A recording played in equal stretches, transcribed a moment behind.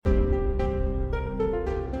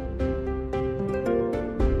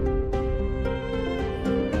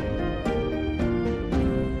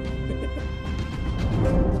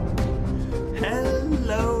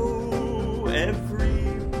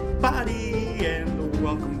and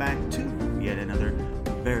welcome back to yet another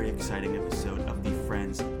very exciting episode of the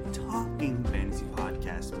Friends Talking Fantasy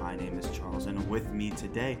Podcast. My name is Charles, and with me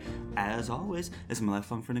today, as always, is my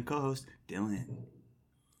lifelong friend and co-host, Dylan.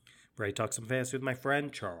 Ready to talk some fantasy with my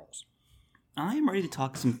friend, Charles. I am ready to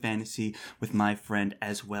talk some fantasy with my friend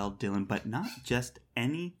as well, Dylan, but not just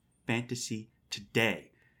any fantasy today.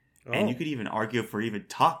 Oh. And you could even argue if we're even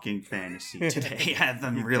talking fantasy today, as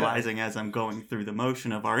I'm realizing as I'm going through the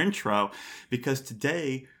motion of our intro, because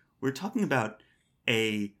today we're talking about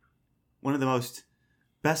one of the most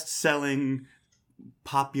best-selling,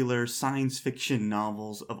 popular science fiction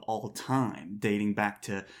novels of all time, dating back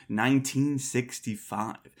to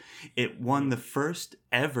 1965. It won the first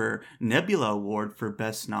ever Nebula Award for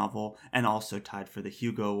Best Novel and also tied for the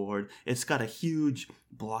Hugo Award. It's got a huge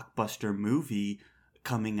blockbuster movie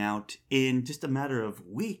coming out in just a matter of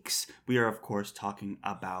weeks. We are, of course, talking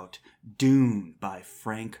about Dune by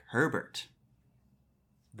Frank Herbert.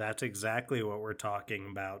 That's exactly what we're talking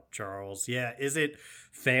about, Charles. Yeah, is it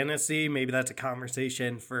fantasy? Maybe that's a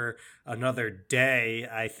conversation for another day,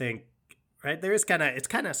 I think. Right, it's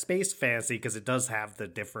kind of space fantasy because it does have the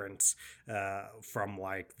difference from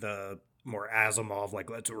like the more Asimov, like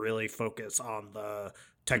let's really focus on the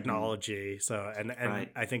technology. So and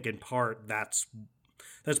right. I think in part that's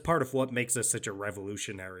part of what makes this such a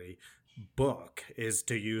revolutionary book, is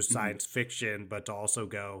to use science fiction, but to also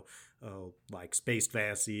go like space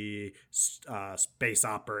fantasy, space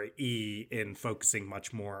opera-y, in focusing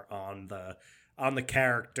much more on the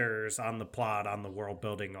characters, on the plot, on the world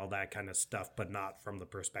building, all that kind of stuff, but not from the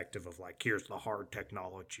perspective of like, here's the hard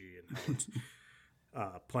technology and how it's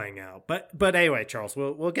playing out. But anyway, Charles,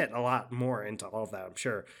 we'll get a lot more into all of that, I'm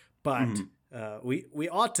sure. But we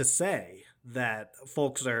ought to say that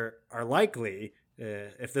folks are likely,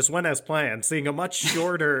 if this went as planned, seeing a much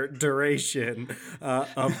shorter duration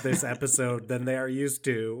of this episode than they are used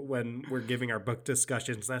to when we're giving our book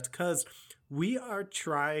discussions. That's because we are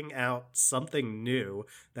trying out something new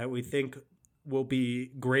that we think will be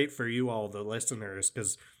great for you all, the listeners,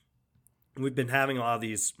 because we've been having a lot of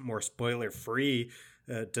these more spoiler-free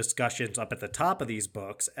discussions up at the top of these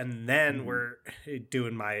books, and then we're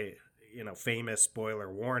doing my famous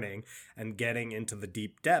spoiler warning and getting into the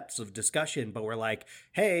deep depths of discussion. But we're like,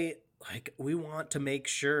 hey, we want to make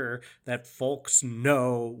sure that folks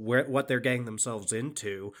know what they're getting themselves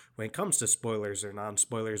into when it comes to spoilers or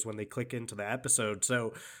non-spoilers when they click into the episode.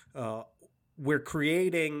 So we're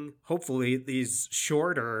creating, hopefully, these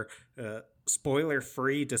shorter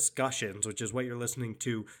spoiler-free discussions, which is what you're listening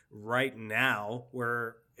to right now,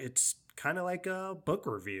 where it's kind of like a book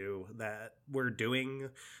review that we're doing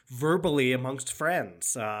verbally amongst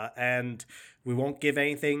friends. And we won't give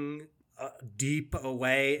anything deep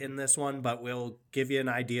away in this one, but we'll give you an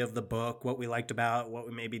idea of the book, what we liked about it, what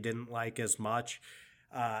we maybe didn't like as much.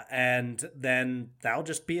 And then that'll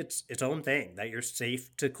just be its own thing that you're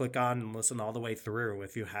safe to click on and listen all the way through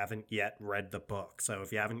if you haven't yet read the book. So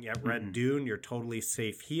if you haven't yet read Dune, you're totally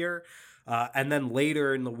safe here. And then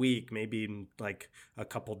later in the week, maybe in like a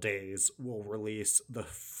couple days, we'll release the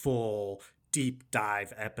full deep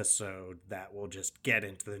dive episode that will just get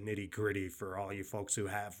into the nitty gritty for all you folks who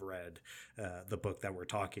have read the book that we're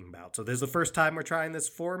talking about. So this is the first time we're trying this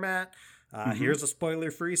format. Here's a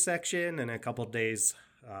spoiler-free section, and in a couple days,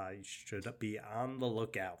 you should be on the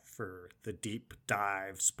lookout for the deep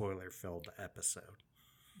dive spoiler-filled episode.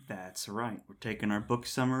 That's right. We're taking our book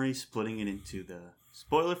summary, splitting it into the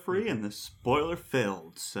spoiler-free and the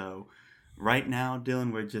spoiler-filled. So right now,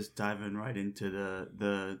 Dylan, we're just diving right into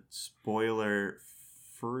the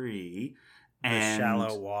spoiler-free. The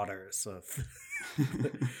shallow waters of...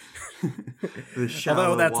 the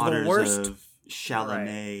shallow that's waters the worst of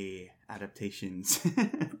Chalamet adaptations.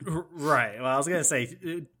 Right. Well, I was going to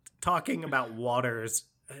say, talking about waters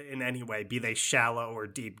in any way, be they shallow or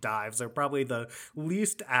deep dives, are probably the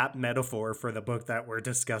least apt metaphor for the book that we're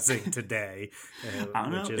discussing today. I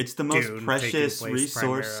don't know. It's the most Dune, precious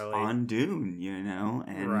resource on Dune,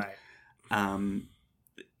 and right.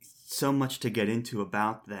 So much to get into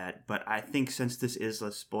about that. But I think since this is a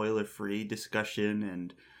spoiler-free discussion,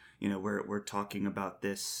 and we're talking about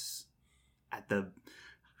this at the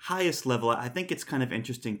highest level, I think it's kind of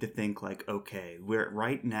interesting to think like, okay, we're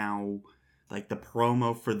right now. Like, the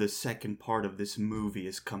promo for the second part of this movie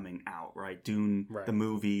is coming out, right? Dune, right. The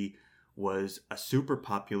movie, was a super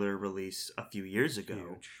popular release a few years ago.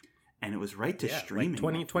 Huge. And it was right to streaming.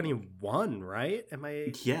 Like 2021, right?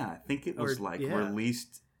 Yeah, I think it was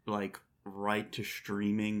released like right to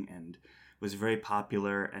streaming and was very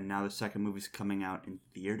popular. And now the second movie's coming out in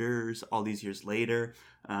theaters all these years later.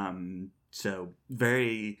 So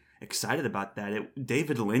very excited about that.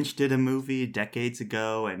 David Lynch did a movie decades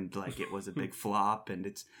ago, and like it was a big flop, and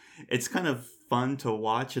it's kind of fun to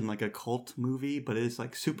watch in like a cult movie, but it's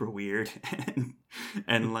like super weird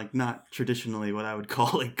and like not traditionally what I would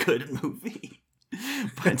call a good movie.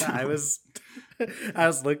 But I was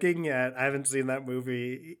looking at, I haven't seen that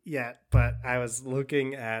movie yet, but I was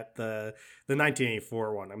looking at the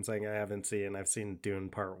 1984 one. I'm saying I haven't seen. I've seen Dune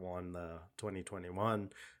Part 1, the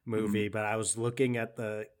 2021 movie, but I was looking at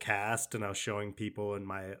the cast and I was showing people in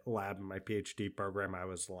my lab in my PhD program. I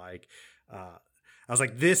was like,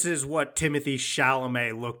 this is what Timothy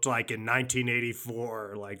Chalamet looked like in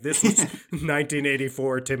 1984. Like, this was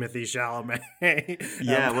 1984 Timothy Chalamet.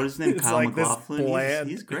 Yeah, what is his name? Kyle like MacLachlan.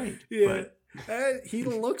 He's great. Yeah. He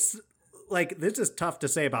looks like, this is tough to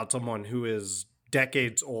say about someone who is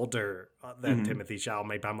decades older than Timothy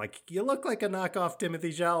Chalamet, but I'm like, you look like a knockoff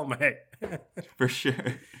Timothy Chalamet. For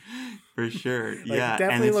sure. For sure. Like, yeah.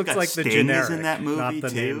 definitely and looks like Sting the generic in that movie not the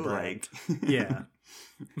too. name brand. Yeah.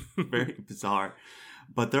 Very bizarre.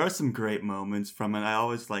 But there are some great moments from it. I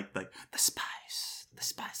always like the spice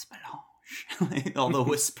melange. All the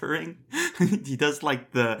whispering. He does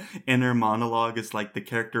like the inner monologue is like the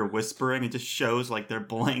character whispering. It just shows like their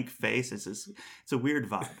blank face. It's a weird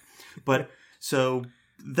vibe. But so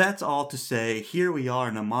that's all to say, here we are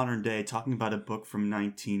in a modern day talking about a book from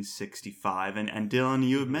 1965. And Dylan,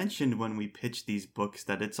 you mentioned when we pitched these books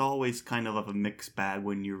that it's always kind of a mixed bag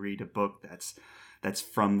when you read a book that's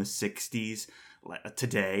from the 60s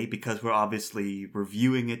today, because we're obviously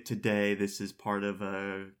reviewing it today. This is part of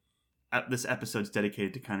this episode's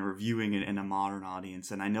dedicated to kind of reviewing it in a modern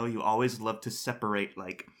audience. And I know you always love to separate,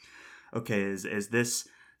 like, okay, is this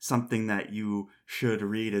something that you should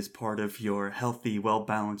read as part of your healthy,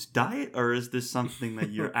 well-balanced diet, or is this something that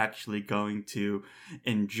you're actually going to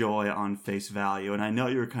enjoy on face value? And I know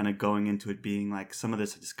you're kind of going into it being like, some of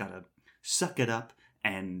this I just gotta suck it up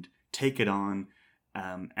and take it on,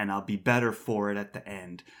 and I'll be better for it at the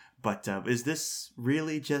end. But is this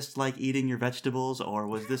really just like eating your vegetables, or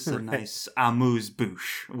was this a nice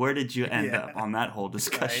amuse-bouche? Where did you end up on that whole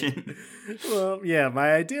discussion? Right. Well, yeah,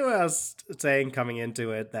 my idea I was saying coming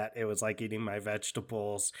into it that it was like eating my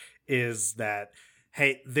vegetables is that,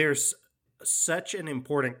 hey, there's such an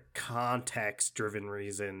important context-driven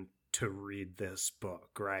reason to read this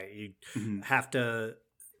book, right? You have to,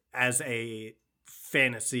 as a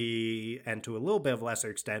fantasy and to a little bit of lesser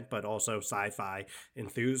extent, but also sci-fi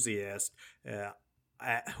enthusiast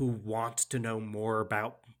who wants to know more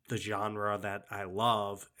about the genre that I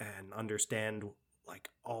love and understand like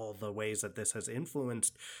all the ways that this has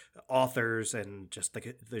influenced authors and just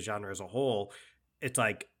the genre as a whole. It's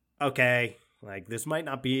like, okay, like this might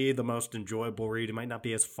not be the most enjoyable read. It might not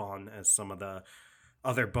be as fun as some of the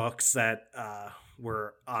other books that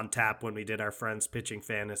were on tap when we did our Friends Pitching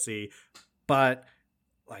Fantasy, but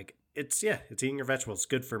like it's eating your vegetables. It's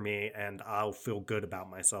good for me, and I'll feel good about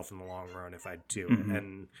myself in the long run if I do it.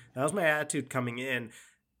 And that was my attitude coming in.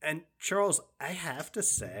 And Charles, I have to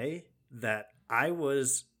say that I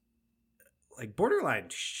was like borderline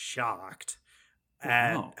shocked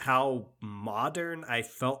at how modern I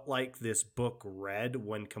felt like this book read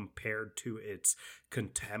when compared to its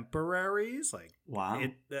contemporaries. Like,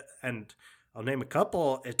 and I'll name a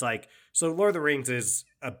couple. It's like, so Lord of the Rings is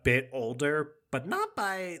a bit older, but not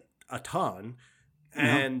by a ton.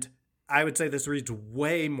 And I would say this reads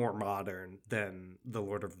way more modern than the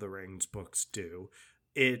Lord of the Rings books do.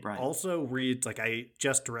 It also reads, like, I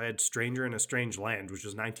just read Stranger in a Strange Land, which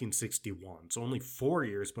was 1961, so only 4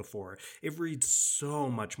 years before. It reads so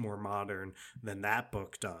much more modern than that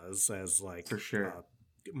book does, as, like, for sure,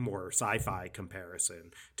 more sci-fi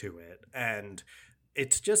comparison to it. And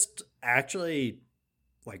it's just actually,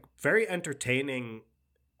 like, very entertaining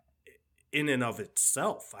in and of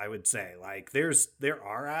itself, I would say. Like, there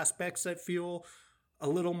are aspects that feel a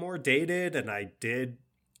little more dated, and I did,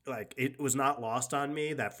 like, it was not lost on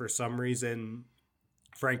me that for some reason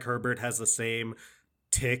Frank Herbert has the same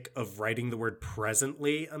tick of writing the word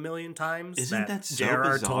presently a million times. Isn't that so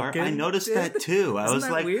bizarre? I noticed that too. I was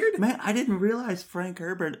like, weird? Man, I didn't realize Frank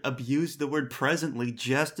Herbert abused the word presently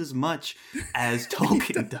just as much as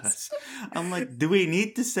Tolkien does. I'm like, do we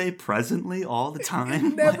need to say presently all the time?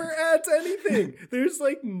 It never adds anything. There's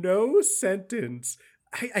like no sentence.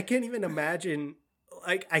 I can't even imagine,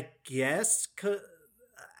 like, I guess,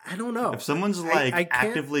 I don't know. If someone's like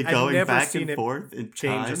actively going back and forth in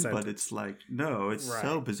time, but it's like, no, it's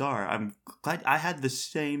so bizarre. I'm glad I had the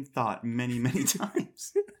same thought many, many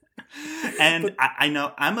times. And I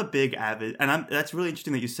know I'm a big avid, and that's really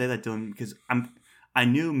interesting that you say that, Dylan, because I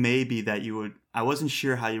knew maybe that you would. I wasn't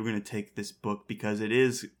sure how you were going to take this book because it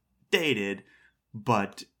is dated,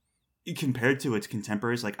 but compared to its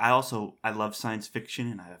contemporaries, like I love science fiction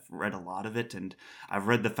and I've read a lot of it, and I've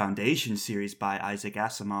read the Foundation series by Isaac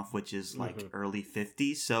Asimov, which is like early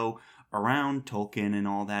 50s, so around Tolkien and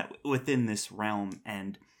all that within this realm,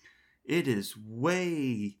 and it is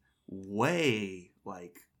way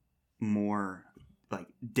like more like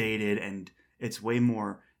dated, and it's way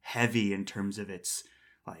more heavy in terms of its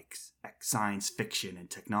like science fiction and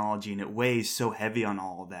technology, and it weighs so heavy on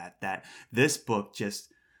all of that this book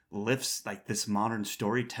just lifts like this modern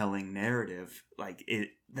storytelling narrative like it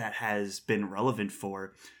that has been relevant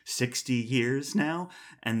for 60 years now.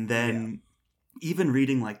 And then even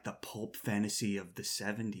reading like the pulp fantasy of the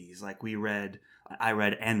 70s, like I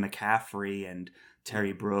read Anne McCaffrey and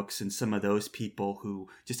Terry Brooks and some of those people who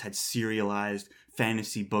just had serialized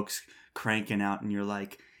fantasy books cranking out, and you're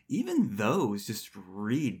like, even those just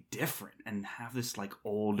read different and have this like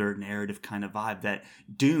older narrative kind of vibe that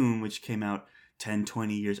Dune, which came out 10,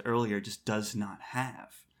 20 years earlier, just does not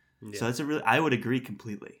have. Yeah. So that's I would agree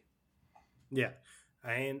completely. Yeah.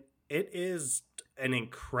 I mean, it is an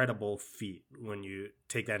incredible feat when you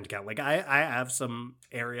take that into account. Like I have some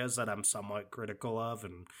areas that I'm somewhat critical of,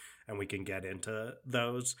 and we can get into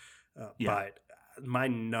those. But my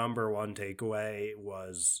number one takeaway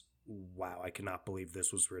was, wow, I cannot believe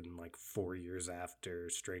this was written like 4 years after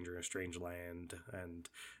Stranger in a Strange Land. And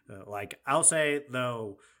like, I'll say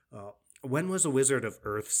though, when was A Wizard of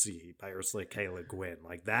Earthsea by Ursula K. Le Guin?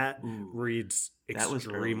 Like that reads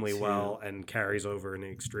extremely well and carries over an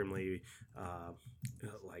extremely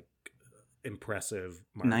like impressive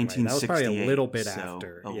mark. 1968. That was probably a little bit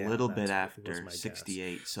after. A little bit after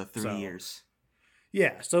 68. Guess. So 3 years.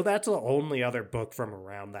 Yeah, so that's the only other book from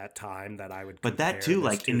around that time that I would. But that too,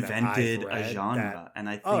 like, invented a genre, and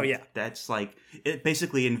I think that's like it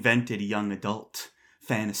basically invented young adult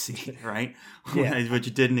fantasy, right?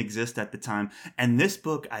 Which didn't exist at the time. And this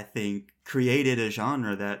book, I think, created a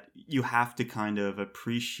genre that you have to kind of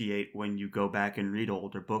appreciate when you go back and read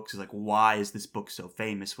older books. Is like, why is this book so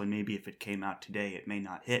famous when maybe if it came out today, it may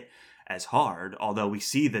not hit as hard? Although we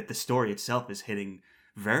see that the story itself is hitting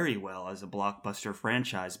very well as a blockbuster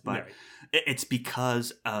franchise, but it's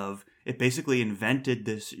because of it basically invented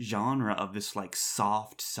this genre of this like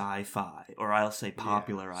soft sci-fi, or I'll say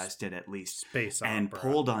popularized it at least, space and opera.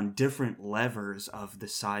 Pulled on different levers of the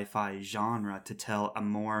sci-fi genre to tell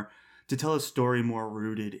a story more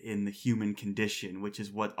rooted in the human condition, which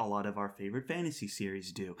is what a lot of our favorite fantasy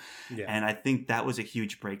series do. And I think that was a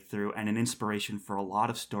huge breakthrough and an inspiration for a lot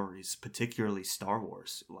of stories, particularly Star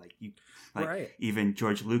Wars. Even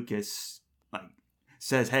George Lucas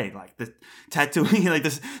says, hey, like the Tatooine, like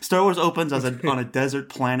this Star Wars opens as on a desert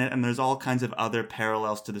planet, and there's all kinds of other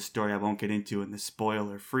parallels to the story I won't get into in the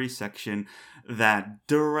spoiler-free section that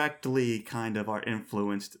directly kind of are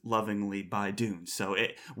influenced lovingly by Dune. So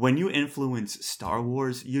when you influence Star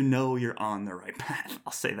Wars, you know you're on the right path.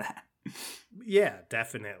 I'll say that. Yeah,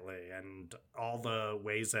 definitely. And all the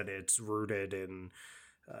ways that it's rooted in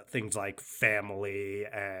things like family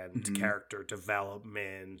and character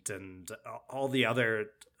development and all the other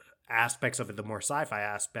aspects of it, the more sci-fi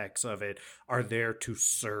aspects of it, are there to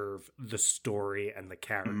serve the story and the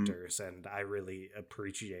characters. And I really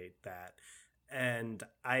appreciate that. And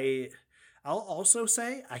I'll also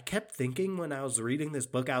say, I kept thinking when I was reading this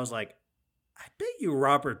book, I was like, I bet you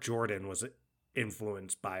Robert Jordan was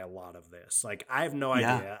influenced by a lot of this. Like, I have no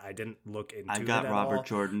idea. I didn't look into it at all. I got Robert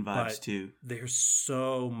Jordan vibes too. There's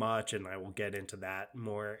so much, and I will get into that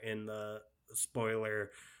more in the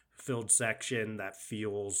spoiler-filled section, that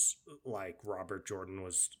feels like Robert Jordan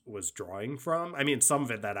was drawing from. I mean, some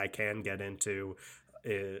of it that I can get into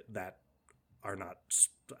that are not,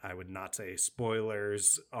 I would not say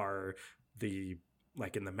spoilers, are the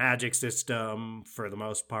like in the magic system, for the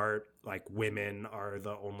most part, like women are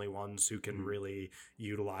the only ones who can really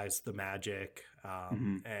utilize the magic.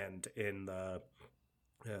 And in the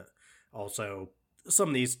also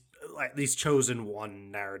some of these chosen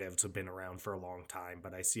one narratives have been around for a long time,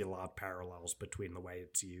 but I see a lot of parallels between the way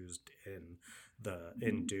it's used in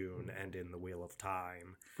Dune and in the Wheel of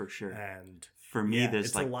Time, for sure. And for me,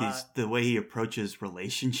 there's like the way he approaches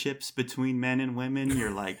relationships between men and women.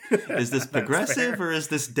 You're like, is this progressive or is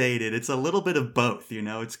this dated? It's a little bit of both, you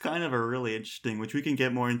know. It's kind of a really interesting, which we can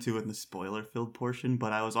get more into in the spoiler-filled portion.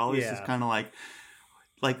 But I was always just kind of like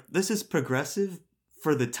this is progressive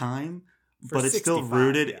for the time, but it's still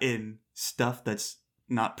rooted in stuff that's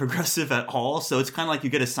not progressive at all. So it's kind of like you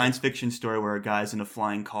get a science fiction story where a guy's in a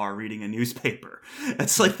flying car reading a newspaper.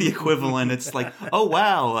 It's like the equivalent. It's like, oh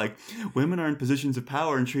wow, like women are in positions of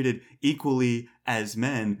power and treated equally as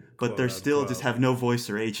men, but Quote, they're still unquote. just have no voice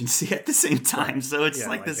or agency at the same time. So it's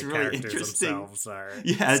like this the really characters interesting.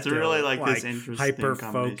 Yeah, it's really like this interesting hyper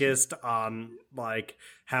combination. focused on like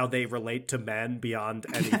how they relate to men beyond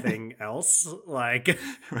anything else. Like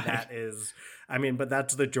Right. that is, I mean, but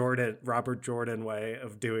that's the Robert Jordan way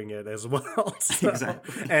of doing it as well. So,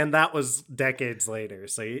 Exactly. And that was decades later.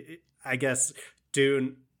 So I guess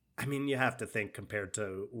Dune, I mean, you have to think compared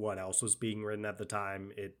to what else was being written at the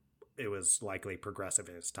time, it was likely progressive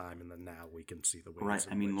in its time, and then now we can see the ways. Right.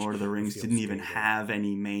 I in mean, which Lord of the Rings it didn't feels even dated. have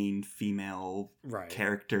any main female Right.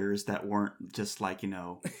 characters that weren't just like,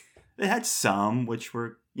 they had some which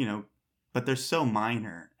were, but they're so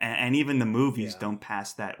minor. And even the movies don't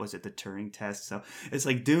pass that. Was it the Turing test? So it's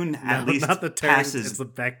like Dune at least not the Turing, passes. it's the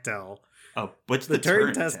Bechdel. Oh, what's The the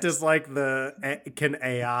Turing test is like can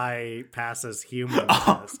AI pass as human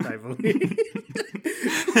test, I believe.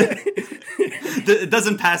 It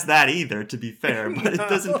doesn't pass that either, to be fair, but it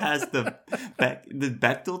doesn't pass the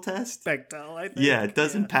Bechdel test? Bechdel, I think. Yeah, it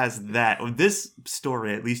doesn't pass that. Well, this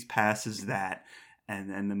story at least passes that, and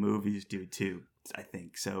then the movies do too, I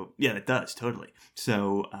think. So, yeah, it does, totally.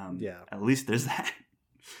 So, at least there's that.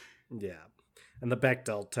 Yeah. And the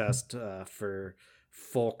Bechdel test, for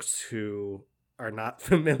folks who are not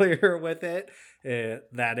familiar with it,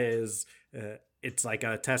 that is... it's like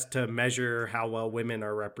a test to measure how well women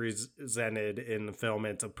are represented in the film.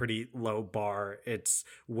 It's a pretty low bar. It's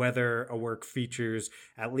whether a work features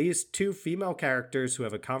at least 2 female characters who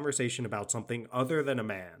have a conversation about something other than a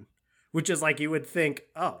man. Which is like, you would think,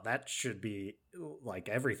 oh, that should be like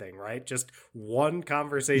everything, right? Just one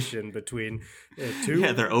conversation between 2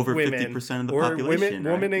 Yeah, they're over women, 50% of the or population.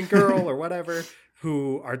 woman and girl or whatever,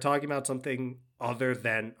 who are talking about something other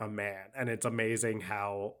than a man. And it's amazing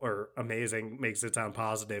amazing makes it sound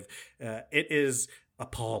positive. It is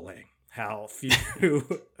appalling how few,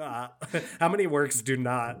 how many works do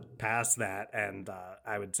not pass that. And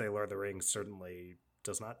I would say Lord of the Rings certainly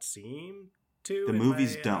does not seem to. The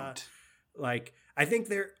movies don't. Like, I think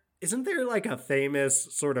isn't there like a famous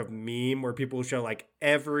sort of meme where people show like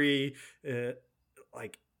every,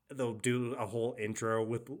 like they'll do a whole intro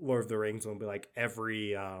with Lord of the Rings and it'll be like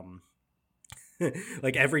every,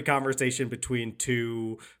 like every conversation between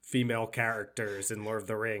 2 female characters in Lord of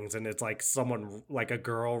the Rings, and it's like someone, like a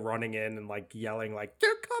girl running in and like yelling like they're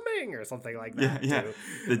coming or something like that. Yeah.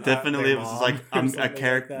 It definitely was like a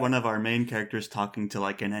character, one of our main characters talking to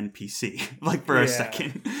like an NPC, like for a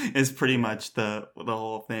second, is pretty much the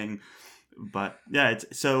whole thing. But yeah,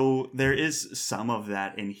 so there is some of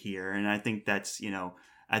that in here, and I think that's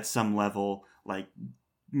at some level like.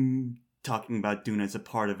 Talking about Dune as a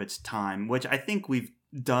part of its time, which I think we've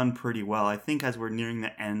done pretty well. I think as we're nearing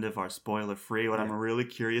the end of our spoiler free, what I'm really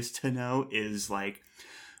curious to know is like,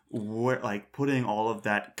 putting all of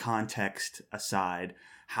that context aside,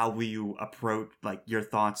 how will you approach like your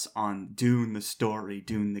thoughts on Dune the story,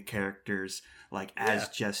 Dune the characters, like as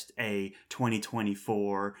just a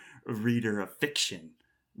 2024 reader of fiction?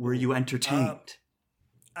 Were you entertained?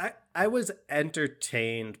 I was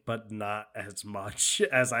entertained, but not as much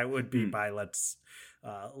as I would be by let's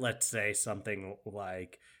say something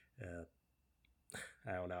like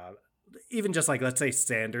I don't know, even just like let's say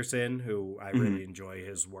Sanderson, who I really enjoy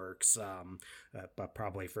his works, but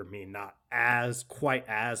probably for me not quite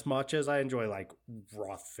as much as I enjoy like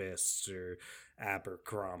Rothfuss or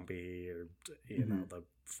Abercrombie or the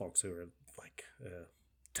folks who are like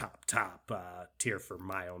top tier for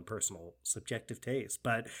my own personal subjective taste.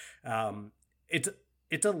 But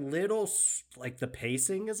it's a little like the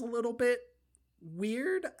pacing is a little bit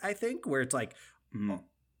weird, I think, where it's like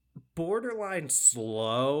borderline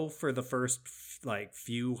slow for the first like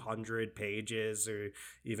few hundred pages or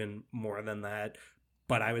even more than that.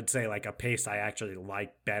 But I would say like a pace I actually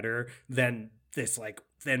like better than this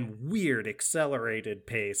then weird accelerated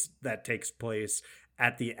pace that takes place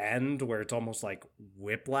at the end, where it's almost like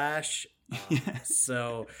whiplash.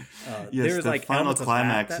 So there's the like final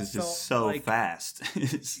climax is just so fast.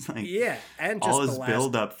 It's like and just all this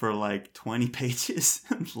build up for like 20 pages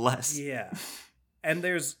less. Yeah, and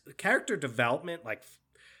there's character development. Like,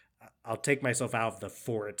 I'll take myself out of the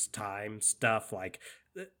for its time stuff. Like,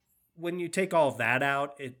 when you take all of that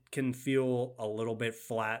out, it can feel a little bit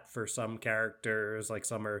flat for some characters. Like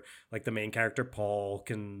some are like the main character Paul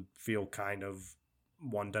can feel kind of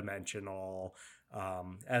one-dimensional,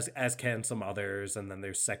 as can some others, and then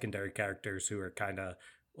there's secondary characters who are kind of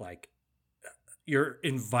like you're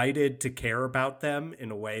invited to care about them in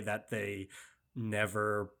a way that they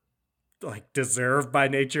never like deserve by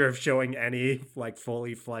nature of showing any like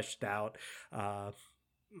fully fleshed out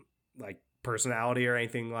like personality or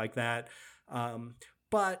anything like that.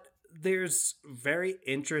 But there's very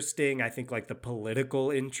interesting, I think, like the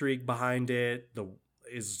political intrigue behind it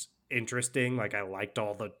is interesting. Like I liked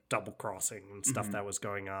all the double crossing and stuff Mm-hmm. that was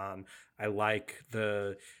going on. I like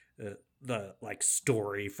the like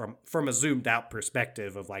story from a zoomed out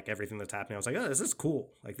perspective of like everything that's happening. I was like, oh, this is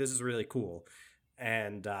cool. Like this is really cool.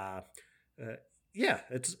 And uh yeah,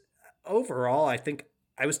 it's overall I think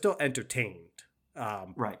I was still entertained.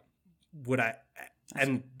 Um Right. would I That's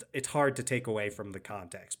and it's hard to take away from the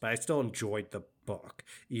context, but I still enjoyed the book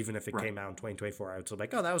even if it right. came out in 2024. I was still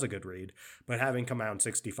like, oh, that was a good read. But having come out in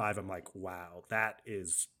 65, I'm like, wow, that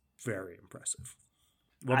is very impressive.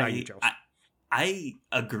 What about you, I Charles? I, I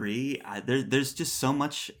agree. There's just so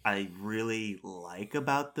much I really like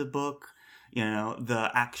about the book. You know, the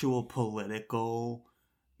actual political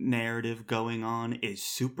narrative going on is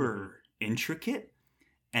Mm-hmm. super intricate.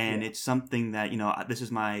 And Yeah. it's something that, you know, this is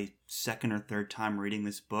my second or third time reading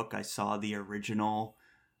this book. I saw the original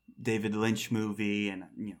David Lynch movie and,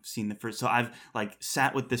 you know, seen the first. So I've like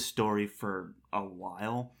sat with this story for a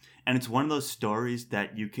while. And it's one of those stories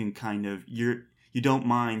that you can kind of, you don't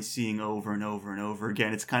mind seeing over and over and over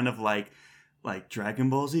again. It's kind of like Dragon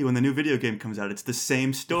Ball Z when the new video game comes out. It's the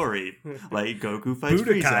same story. Like Goku fights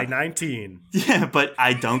Budokai Frieza. 19. Yeah, but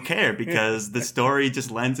I don't care because the story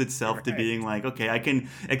just lends itself to Right. being like, okay, I can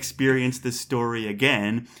experience this story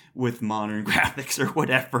again with modern graphics or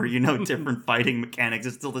whatever, you know, different fighting mechanics.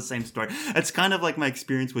 It's still the same story. It's kind of like my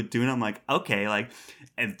experience with Dune. I'm like, okay, like,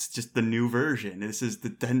 it's just the new version. This is the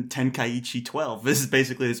Tenkaichi 12. This is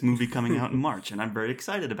basically this movie coming out in March, and I'm very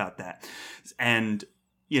excited about that. And,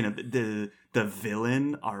 you know, the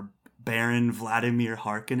villain, our Baron Vladimir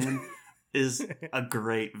Harkonnen, is a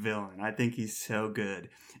great villain. I think he's so good,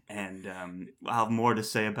 and I'll have more to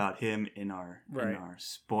say about him in Right. our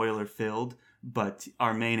spoiler filled. But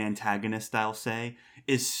our main antagonist, I'll say,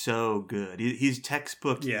 is so good. He's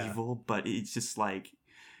textbook Yeah. evil, but it's just like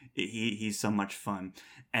he's so much fun,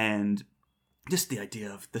 and just the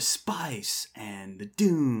idea of the spice and the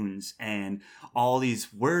dunes and all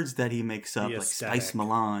these words that he makes up, The like spice aesthetic.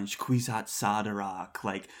 melange, Kwisatz Haderach,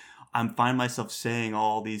 like I'm find myself saying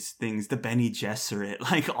all these things, the Bene Gesserit,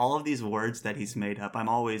 like all of these words that he's made up. I'm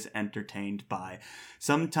always entertained by.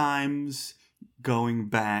 Sometimes going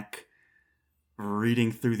back,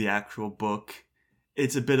 reading through the actual book,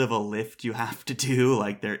 it's a bit of a lift you have to do.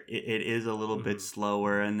 Like it is a little bit Mm-hmm.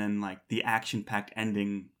 slower, and then like the action-packed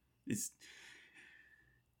ending is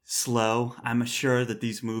slow. I'm sure that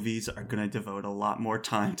these movies are going to devote a lot more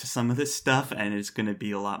time to some of this stuff, and it's going to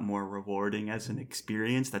be a lot more rewarding as an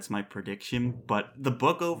experience. That's my prediction. But the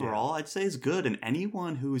book Yeah. overall, I'd say, is good, and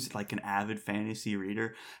anyone who's like an avid fantasy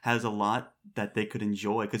reader has a lot that they could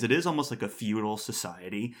enjoy, because it is almost like a feudal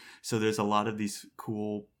society. So there's a lot of these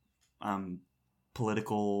cool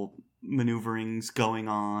political maneuverings going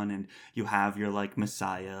on, and you have your like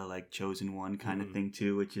messiah, like chosen one kind of Mm-hmm. thing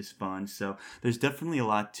too, which is fun. So there's definitely a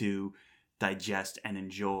lot to digest and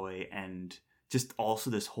enjoy, and just also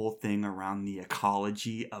this whole thing around the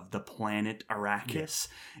ecology of the planet Arrakis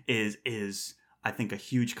is I think a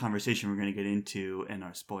huge conversation we're going to get into in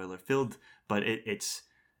our spoiler filled, but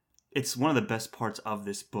it's one of the best parts of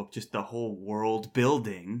this book, just the whole world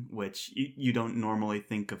building, which you don't normally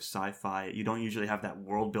think of sci-fi. You don't usually have that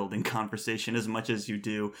world building conversation as much as you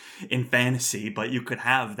do in fantasy, but you could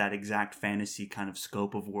have that exact fantasy kind of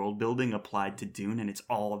scope of world building applied to Dune, and it's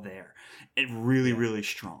all there. It really, Yeah. really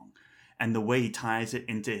strong. And the way he ties it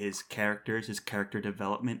into his characters, his character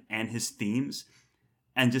development, and his themes,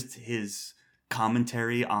 and just his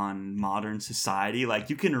commentary on modern society. Like,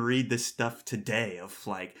 you can read this stuff today of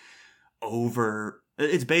like,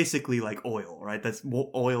 it's basically like oil, right? That's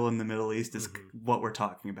oil in the Middle East is Mm-hmm. what we're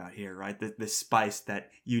talking about here, right? The spice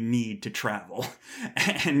that you need to travel.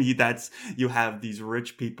 And you have these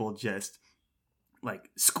rich people just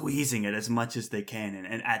like squeezing it as much as they can,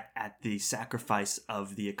 and at the sacrifice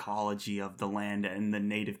of the ecology of the land and the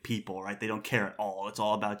native people, right? They don't care at all. It's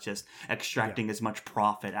all about just extracting as much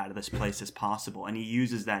profit out of this place as possible, and he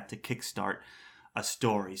uses that to kickstart a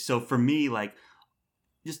story. So for me, like,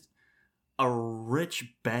 just a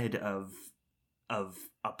rich bed of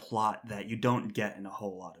a plot that you don't get in a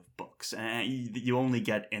whole lot of books, and you only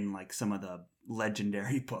get in like some of the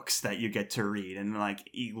legendary books that you get to read, and like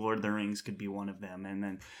Lord of the Rings could be one of them, and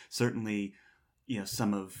then certainly, you know,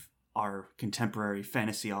 some of our contemporary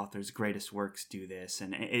fantasy authors' greatest works do this,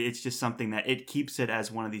 and it's just something that it keeps it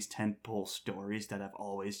as one of these tentpole stories that I've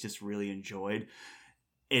always just really enjoyed.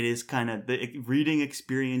 It is kind of, the reading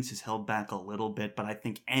experience is held back a little bit, but I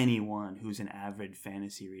think anyone who's an avid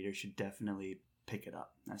fantasy reader should definitely pick it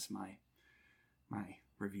up. That's my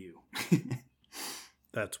review.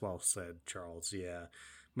 That's well said, Charles. Yeah.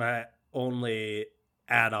 My only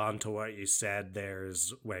add on to what you said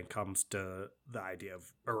there's when it comes to the idea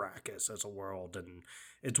of Arrakis as a world, and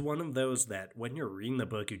it's one of those that when you're reading the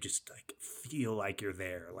book you just like feel like you're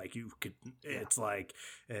there, like you could it's like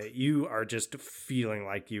you are just feeling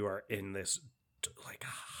like you are in this like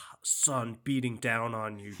sun beating down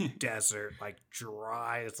on you desert, like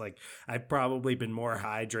dry. It's like I've probably been more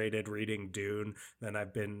hydrated reading Dune than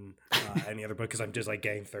I've been any other book, because I'm just like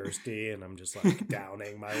getting thirsty and I'm just like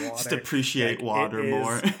downing my water. Just appreciate like, water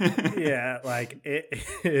more. Yeah, like it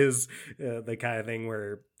is the kind of thing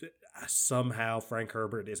where somehow Frank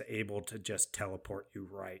Herbert is able to just teleport you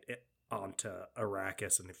right onto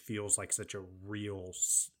Arrakis, and it feels like such a real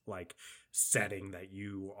like setting that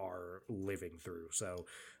you are living through. So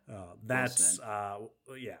that's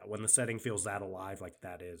when the setting feels that alive, like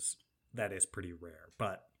that is pretty rare.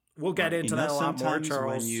 But we'll get into that a lot more,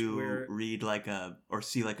 Charles. When you read like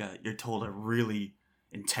you're told a really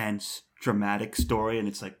intense dramatic story and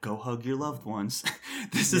it's like, go hug your loved ones.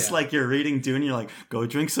 This is like you're reading Dune, you're like, go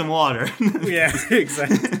drink some water. Yeah,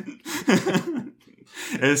 exactly.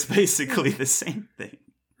 It's basically the same thing.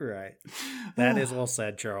 Right. That is well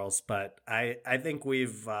said, Charles. But I think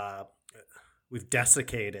we've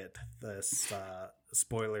desiccated this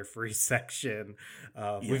spoiler-free section.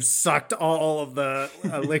 We've sucked all of the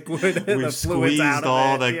liquid and the fluids out of it. We've squeezed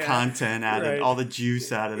all the content out of all the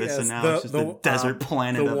juice out of this, and now it's just the desert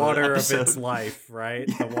planet the of water of its life, right?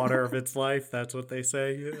 The water of its life, that's what they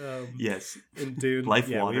say. Yes. In Dune. Life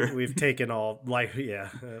water. We've taken all life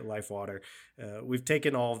water. We've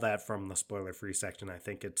taken all of that from the spoiler-free section. I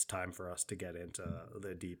think it's time for us to get into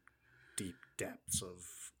the deep depths of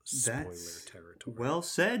spoiler territory. Well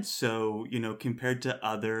said. So, compared to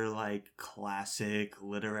other like classic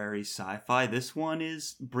literary sci-fi, this one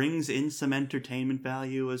brings in some entertainment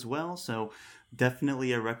value as well. So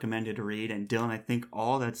definitely a recommended read. And Dylan, I think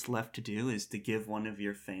all that's left to do is to give one of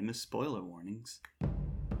your famous spoiler warnings.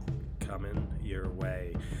 Coming your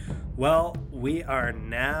way. Well, we are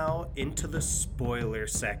now into the spoiler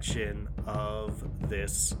section of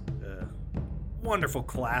this wonderful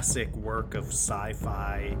classic work of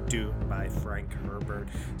sci-fi, Dune by Frank Herbert.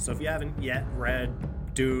 So if you haven't yet read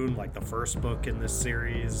Dune, like the first book in this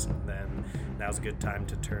series, then now's a good time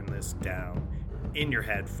to turn this down in your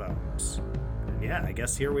headphones. And yeah, I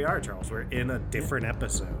guess here we are, Charles. We're in a different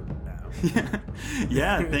episode now.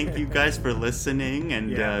 Yeah, thank you guys for listening.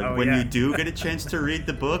 And when you do get a chance to read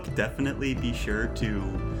the book, definitely be sure to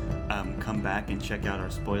come back and check out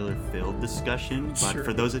our spoiler-filled discussion. But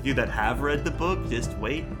for those of you that have read the book, just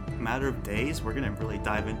wait a matter of days. We're going to really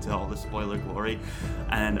dive into all the spoiler glory.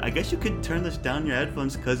 And I guess you could turn this down your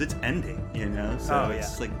headphones because it's ending, So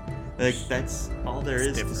it's like that's all there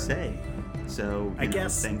is to say. So I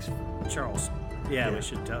guess, thanks. Charles. Yeah, we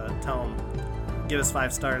should tell them. Give us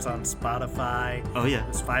 5 stars on Spotify. Oh, yeah. Give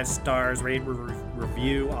us 5 stars. Rate,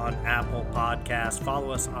 review on Apple Podcasts.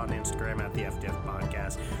 Follow us on Instagram at the FTF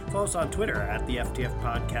Podcast. Follow us on Twitter at the FTF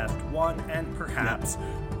Podcast 1, and perhaps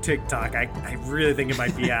TikTok. I really think it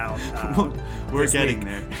might be out. We're getting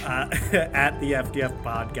there. At the FTF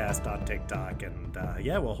Podcast on TikTok. And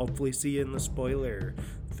we'll hopefully see you in the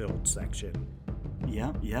spoiler-filled section.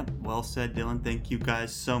 Yep. Well said, Dylan. Thank you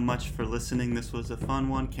guys so much for listening. This was a fun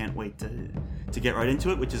one. Can't wait to get right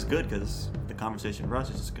into it, which is good because the conversation for us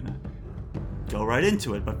is just gonna go right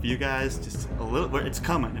into it. But for you guys, just a little, it's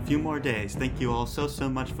coming. A few more days. Thank you all so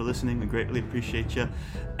much for listening. We greatly appreciate you.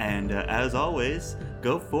 And as always,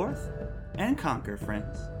 go forth and conquer,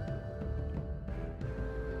 friends.